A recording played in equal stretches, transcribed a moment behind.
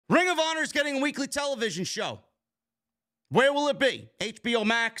Ring of Honor is getting a weekly television show. Where will it be? HBO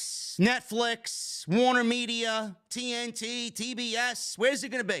Max, Netflix, Warner Media, TNT, TBS. Where's it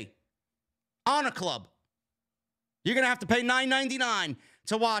going to be? Honor Club. You're going to have to pay $9.99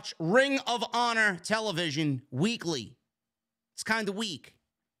 to watch Ring of Honor television weekly. It's kind of weak,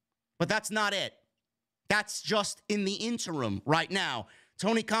 but that's not it. That's just in the interim right now.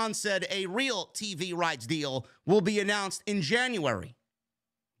 Tony Khan said a real TV rights deal will be announced in January.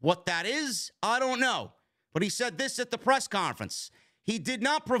 What that is, I don't know. But he said this at the press conference. He did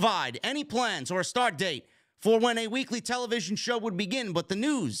not provide any plans or a start date for when a weekly television show would begin, but the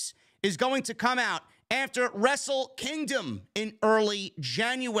news is going to come out after Wrestle Kingdom in early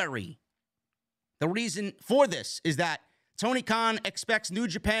January. The reason for this is that Tony Khan expects New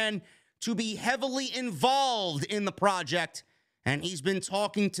Japan to be heavily involved in the project, and he's been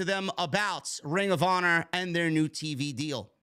talking to them about Ring of Honor and their new TV deal.